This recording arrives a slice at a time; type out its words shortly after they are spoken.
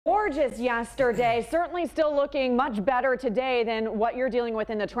Gorgeous yesterday, certainly still looking much better today than what you're dealing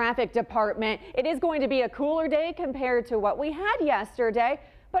with in the traffic department. It is going to be a cooler day compared to what we had yesterday,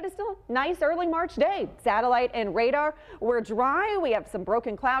 but it's still a nice early March day. Satellite and radar, we're dry. We have some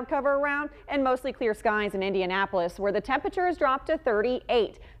broken cloud cover around and mostly clear skies in Indianapolis, where the temperatures dropped to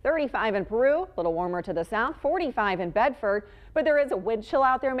 38. 35 in Peru, a little warmer to the south, 45 in Bedford, but there is a wind chill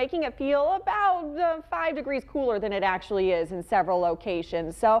out there making it feel about 5 degrees cooler than it actually is in several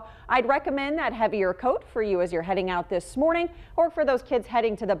locations. So I'd recommend that heavier coat for you as you're heading out this morning or for those kids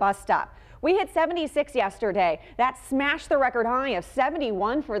heading to the bus stop. We hit 76 yesterday. That smashed the record high of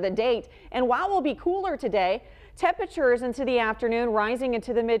 71 for the date. And while we'll be cooler today, temperatures into the afternoon rising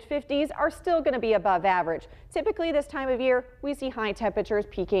into the mid-50s are still going to be above average. Typically this time of year, we see high temperatures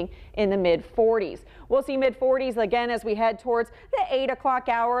peaking in the mid-40s. We'll see mid-40s again as we head towards the 8 o'clock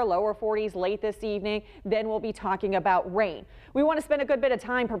hour, lower 40s late this evening. Then we'll be talking about rain. We want to spend a good bit of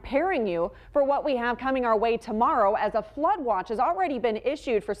time preparing you for what we have coming our way tomorrow, as a flood watch has already been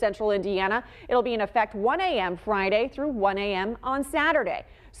issued for central Indiana. It'll be in effect 1 a.m. Friday through 1 a.m. on Saturday.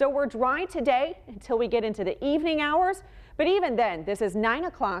 So we're dry today until we get into the evening hours. But even then, this is 9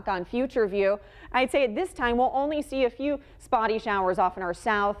 o'clock on Future View. I'd say at this time we'll only see a few spotty showers off in our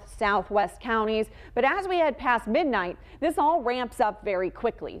southwest counties. But as we head past midnight, this all ramps up very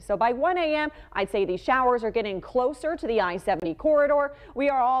quickly. So by 1 a.m., I'd say these showers are getting closer to the I-70 corridor. We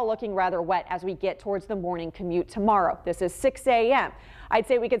are all looking rather wet as we get towards the morning commute tomorrow. This is 6 a.m. I'd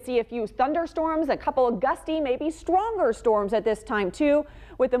say we could see a few thunderstorms, a couple of gusty, maybe stronger storms at this time too,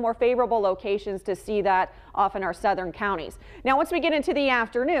 with the more favorable locations to see that off in our southern counties. Now, once we get into the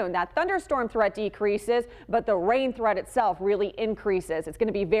afternoon, that thunderstorm threat decreases, but the rain threat itself really increases. It's going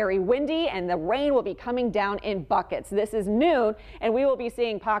to be very windy and the rain will be coming down in buckets. This is noon and we will be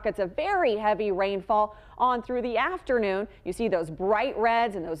seeing pockets of very heavy rainfall on through the afternoon. You see those bright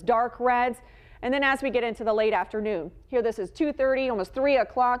reds and those dark reds. And then as we get into the late afternoon, here this is 2:30, almost 3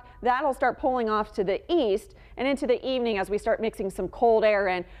 o'clock, that'll start pulling off to the east and into the evening as we start mixing some cold air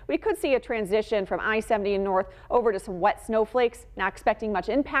in. We could see a transition from I-70 north over to some wet snowflakes. Not expecting much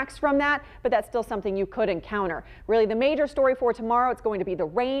impacts from that, but that's still something you could encounter. Really the major story for tomorrow, it's going to be the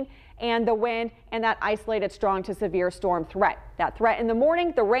rain and the wind and that isolated strong to severe storm threat. That threat in the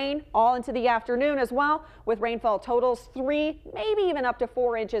morning, the rain all into the afternoon as well, with rainfall totals 3, maybe even up to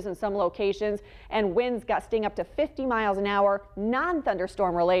 4 inches in some locations, and winds gusting up to 50 miles an hour,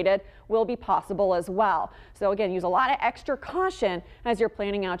 non-thunderstorm related, will be possible as well. So again, use a lot of extra caution as you're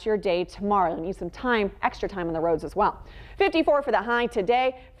planning out your day tomorrow. You need some time, extra time on the roads as well. 54 for the high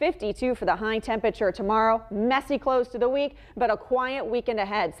today, 52 for the high temperature tomorrow. Messy close to the week, but a quiet weekend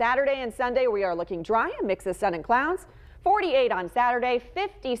ahead. Saturday and Sunday, we are looking dry, a mix of sun and clouds. 48 on Saturday,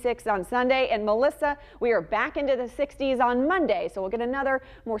 56 on Sunday, and Melissa, we are back into the 60s on Monday, so we'll get another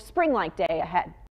more spring-like day ahead.